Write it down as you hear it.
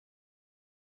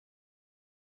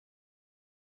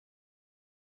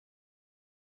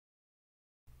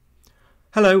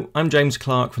Hello, I'm James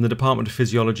Clark from the Department of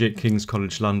Physiology at King's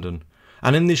College London,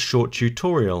 and in this short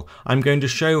tutorial I'm going to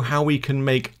show how we can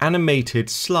make animated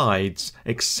slides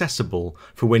accessible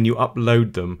for when you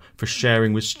upload them for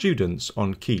sharing with students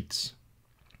on Keats.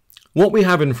 What we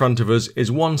have in front of us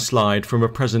is one slide from a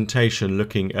presentation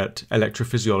looking at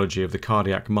electrophysiology of the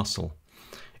cardiac muscle.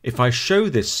 If I show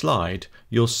this slide,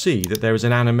 you'll see that there is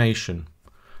an animation.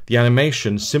 The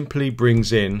animation simply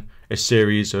brings in a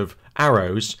series of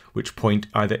arrows which point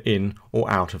either in or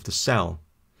out of the cell.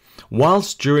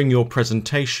 Whilst during your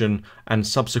presentation and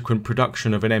subsequent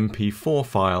production of an MP4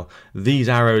 file, these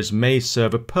arrows may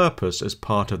serve a purpose as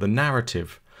part of the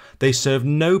narrative, they serve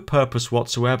no purpose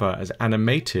whatsoever as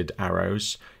animated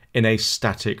arrows in a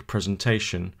static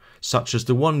presentation, such as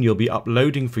the one you'll be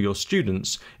uploading for your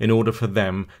students in order for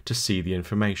them to see the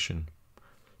information.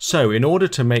 So, in order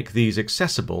to make these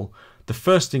accessible, the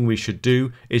first thing we should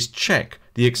do is check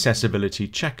the accessibility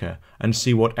checker and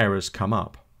see what errors come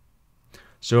up.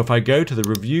 So if I go to the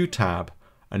Review tab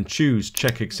and choose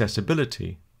Check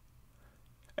Accessibility,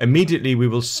 immediately we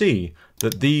will see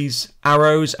that these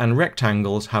arrows and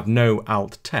rectangles have no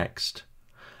alt text,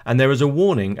 and there is a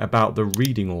warning about the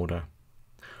reading order.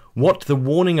 What the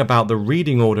warning about the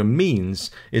reading order means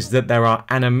is that there are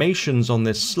animations on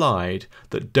this slide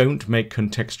that don't make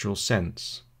contextual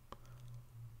sense.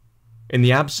 In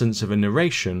the absence of a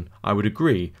narration, I would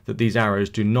agree that these arrows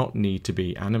do not need to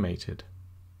be animated.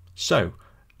 So,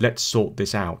 let's sort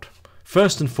this out.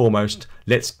 First and foremost,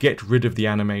 let's get rid of the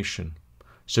animation.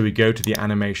 So we go to the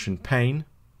animation pane,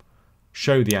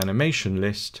 show the animation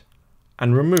list,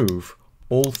 and remove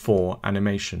all 4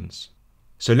 animations.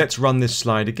 So let's run this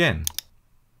slide again.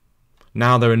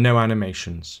 Now there are no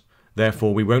animations,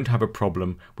 therefore we won't have a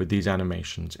problem with these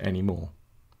animations anymore.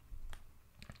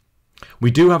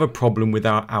 We do have a problem with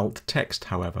our alt text,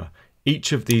 however.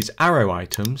 Each of these arrow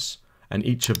items and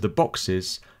each of the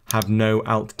boxes have no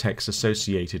alt text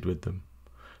associated with them.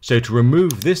 So to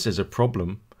remove this as a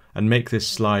problem and make this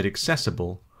slide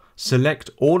accessible,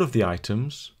 select all of the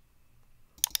items,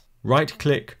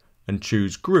 right-click and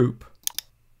choose Group,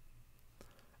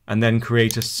 and then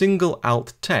create a single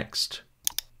alt text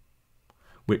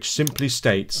which simply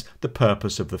states the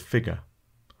purpose of the figure.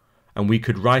 And we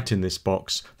could write in this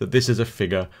box that this is a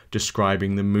figure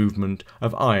describing the movement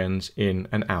of ions in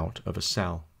and out of a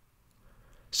cell.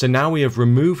 So now we have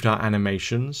removed our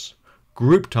animations,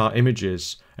 grouped our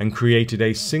images, and created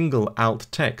a single alt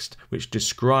text which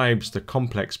describes the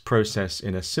complex process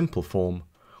in a simple form.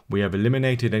 We have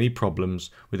eliminated any problems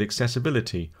with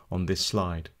accessibility on this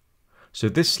slide. So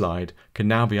this slide can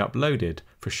now be uploaded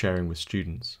for sharing with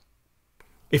students.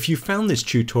 If you found this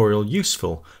tutorial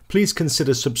useful, please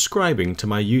consider subscribing to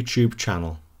my YouTube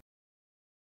channel.